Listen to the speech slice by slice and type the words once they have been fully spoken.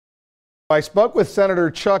I spoke with Senator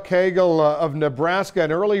Chuck Hagel of Nebraska,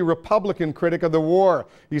 an early Republican critic of the war.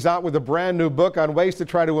 He's out with a brand new book on ways to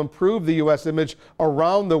try to improve the U.S. image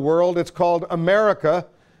around the world. It's called America,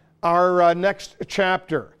 Our Next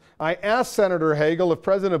Chapter. I asked Senator Hagel if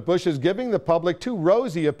President Bush is giving the public too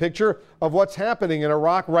rosy a picture of what's happening in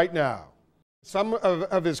Iraq right now. Some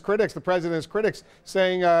of his critics, the president's critics,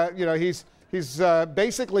 saying, he's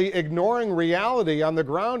basically ignoring reality on the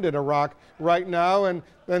ground in Iraq right now, and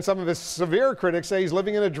then some of his severe critics say he's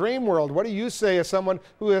living in a dream world. What do you say as someone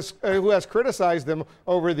who has criticized him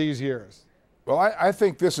over these years? Well, I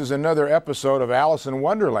think this is another episode of Alice in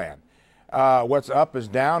Wonderland. What's up is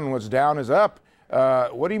down, and what's down is up.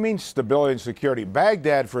 What do you mean stability and security?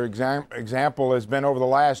 Baghdad, for example, has been over the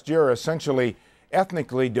last year essentially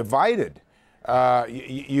ethnically divided.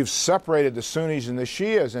 You've separated the Sunnis and the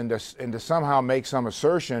Shias, and to somehow make some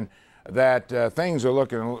assertion that things are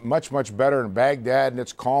looking much, much better in Baghdad and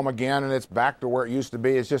it's calm again and it's back to where it used to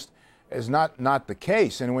be is not the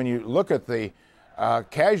case. And when you look at the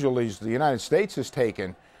casualties the United States has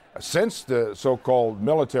taken since the so-called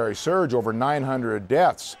military surge, over 900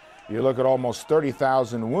 deaths, you look at almost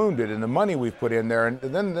 30,000 wounded, and the money we've put in there. And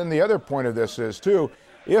then the other point of this is, too,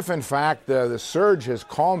 if in fact the surge has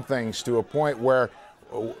calmed things to a point where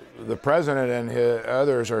the president and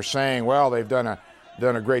others are saying, well, they've done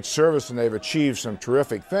a great service and they've achieved some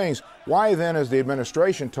terrific things, why then is the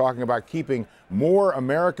administration talking about keeping more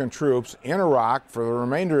American troops in Iraq for the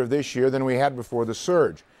remainder of this year than we had before the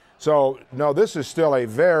surge? So, no, this is still a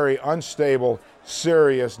very unstable,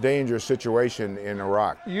 serious, dangerous situation in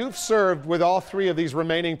Iraq. You've served with all three of these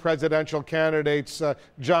remaining presidential candidates,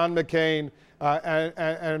 John McCain,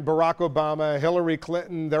 and Barack Obama, Hillary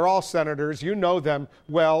Clinton. They're all senators. You know them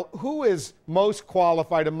well. Who is most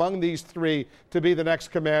qualified among these three to be the next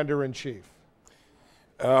commander-in-chief?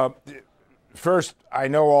 First, I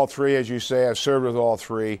know all three, as you say. I've served with all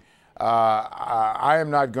three. I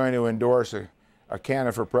am not going to endorse a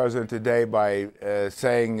candidate for president today by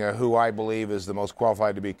saying who I believe is the most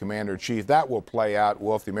qualified to be commander-in-chief. That will play out.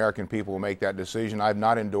 Wolf, the American people will make that decision. I've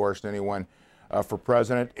not endorsed anyone for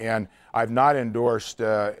president, and I've not endorsed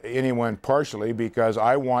anyone partially because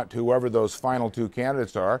I want whoever those final two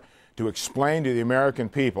candidates are to explain to the American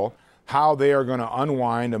people how they are going to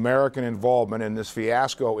unwind American involvement in this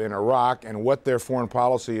fiasco in Iraq and what their foreign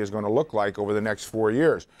policy is going to look like over the next 4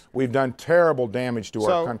 years. We've done terrible damage to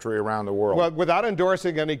our country around the world. Well, without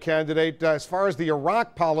endorsing any candidate, as far as the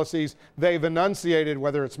Iraq policies they've enunciated,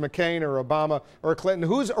 whether it's McCain or Obama or Clinton,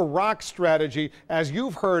 whose Iraq strategy, as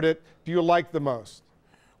you've heard it, do you like the most?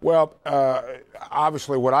 Well,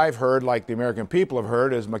 obviously what I've heard, like the American people have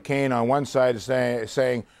heard, is McCain on one side is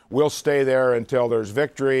saying we'll stay there until there's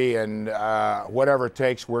victory and whatever it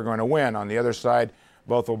takes, we're going to win. On the other side,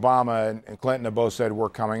 both Obama and Clinton have both said we're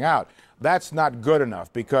coming out. That's not good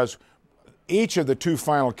enough because each of the two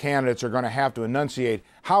final candidates are going to have to enunciate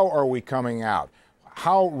how are we coming out?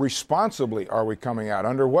 How responsibly are we coming out?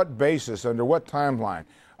 Under what basis? Under what timeline?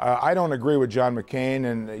 I don't agree with John McCain,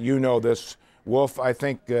 and you know this, Wolf. I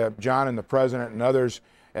think John and the president and others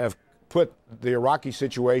have put the Iraqi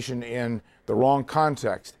situation in the wrong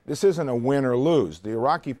context. This isn't a win or lose. The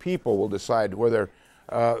Iraqi people will decide whether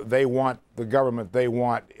they want the government they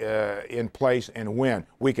want in place and win.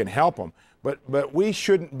 We can help them. But we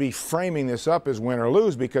shouldn't be framing this up as win or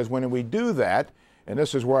lose, because when we do that, and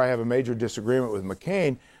this is where I have a major disagreement with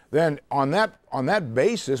McCain, then on that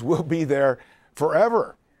basis we'll be there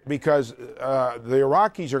forever. Because the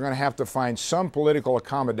Iraqis are going to have to find some political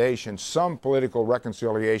accommodation, some political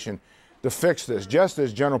reconciliation to fix this. Just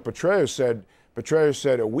as General Petraeus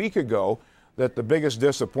said a week ago that the biggest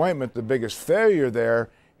disappointment, the biggest failure there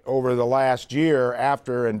over the last year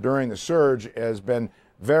after and during the surge has been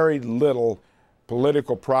very little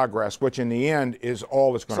political progress, which in the end is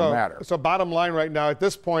all that's going to matter. So bottom line right now, at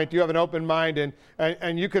this point, you have an open mind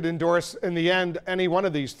and you could endorse in the end any one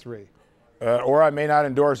of these three. Or I may not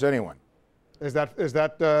endorse anyone. Is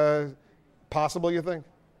that possible, you think?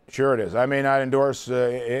 Sure it is. I may not endorse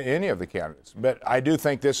any of the candidates, but I do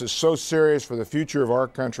think this is so serious for the future of our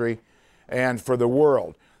country and for the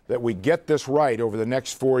world that we get this right over the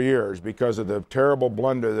next 4 years because of the terrible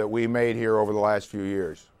blunder that we made here over the last few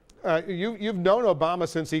years. You've known Obama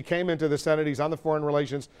since he came into the Senate. He's on the Foreign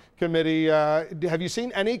Relations Committee. Have you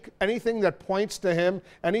seen anything that points to him,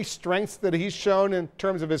 any strengths that he's shown in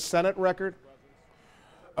terms of his Senate record?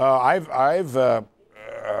 I've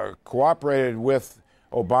cooperated with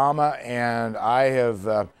Obama, and I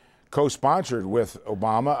have co-sponsored with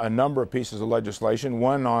Obama a number of pieces of legislation,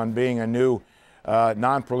 one on being a new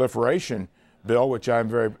non-proliferation bill, which I'm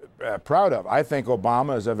very proud of. I think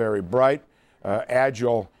Obama is a very bright,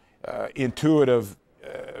 agile intuitive,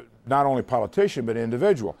 not only politician, but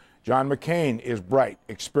individual. John McCain is bright,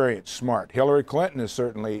 experienced, smart. Hillary Clinton is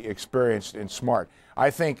certainly experienced and smart.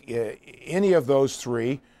 I think any of those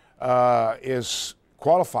three is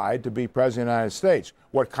qualified to be president of the United States.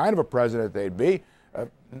 What kind of a president they'd be,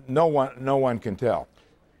 no one can tell.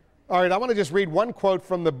 All right, I want to just read one quote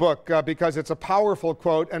from the book because it's a powerful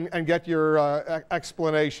quote and get your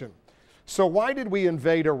explanation. So why did we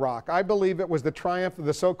invade Iraq? I believe it was the triumph of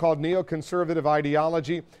the so-called neoconservative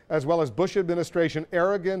ideology, as well as Bush administration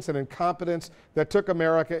arrogance and incompetence that took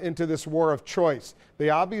America into this war of choice.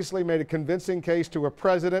 They obviously made a convincing case to a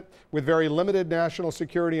president with very limited national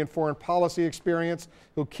security and foreign policy experience,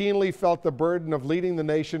 who keenly felt the burden of leading the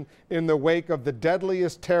nation in the wake of the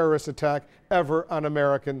deadliest terrorist attack ever on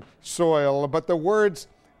American soil. But the words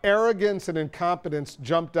arrogance and incompetence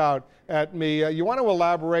jumped out at me. You want to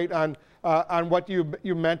elaborate on what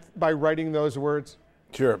you meant by writing those words?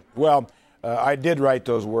 Sure. Well, I did write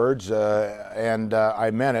those words, and I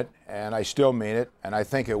meant it, and I still mean it, and I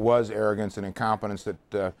think it was arrogance and incompetence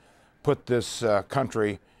that put this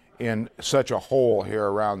country in such a hole here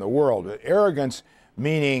around the world. Arrogance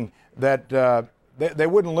meaning that they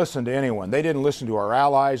wouldn't listen to anyone. They didn't listen to our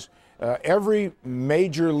allies. Every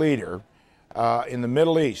major leader in the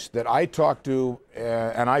Middle East that I talked to,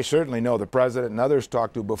 and I certainly know the president and others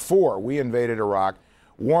talked to before we invaded Iraq,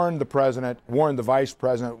 warned the president, warned the vice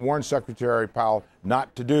president, warned Secretary Powell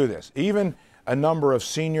not to do this. Even a number of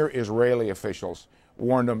senior Israeli officials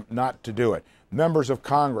warned them not to do it. Members of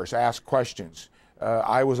Congress asked questions.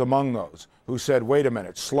 I was among those who said, wait a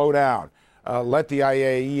minute, slow down. Let the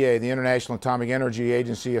IAEA, the International Atomic Energy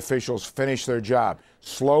Agency officials finish their job.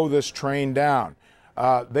 Slow this train down.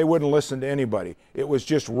 They wouldn't listen to anybody. It was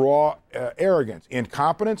just raw arrogance.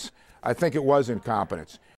 Incompetence? I think it was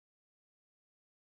incompetence.